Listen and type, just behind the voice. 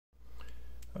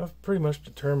I've pretty much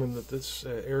determined that this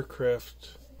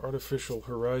aircraft artificial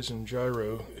horizon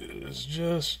gyro is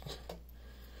just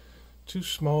too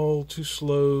small, too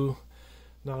slow,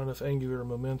 not enough angular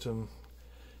momentum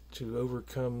to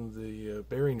overcome the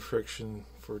bearing friction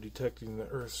for detecting the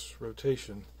Earth's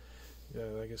rotation.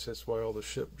 I guess that's why all the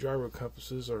ship gyro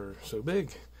compasses are so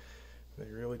big. They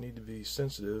really need to be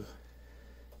sensitive.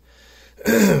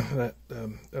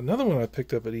 Another one I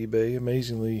picked up at eBay,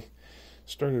 amazingly,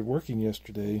 started working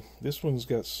yesterday. This one's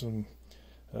got some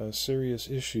serious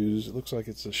issues. It looks like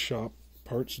it's a shop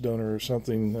parts donor or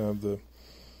something. The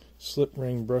slip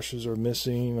ring brushes are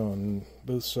missing on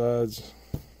both sides.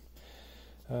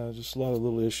 Just a lot of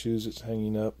little issues. It's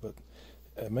hanging up, but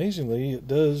amazingly it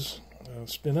does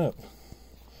spin up,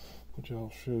 which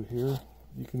I'll show here.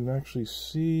 You can actually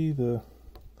see the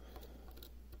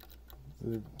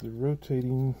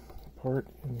rotating part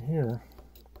in here.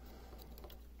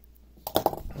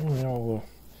 And I'll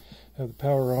have the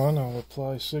power on. I'll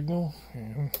apply signal,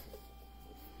 and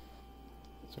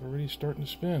it's already starting to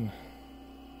spin.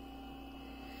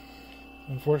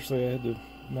 Unfortunately, I had to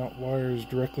mount wires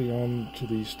directly onto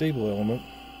the stable element,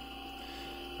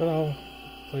 but I'll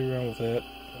play around with that,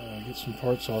 get some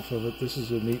parts off of it. This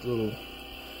is a neat little,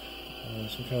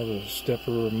 some kind of a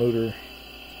stepper or motor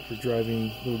for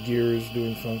driving little gears,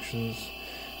 doing functions.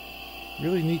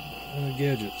 Really neat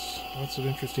gadgets. Lots of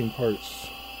interesting parts.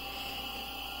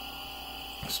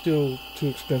 Still too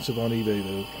expensive on eBay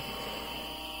though.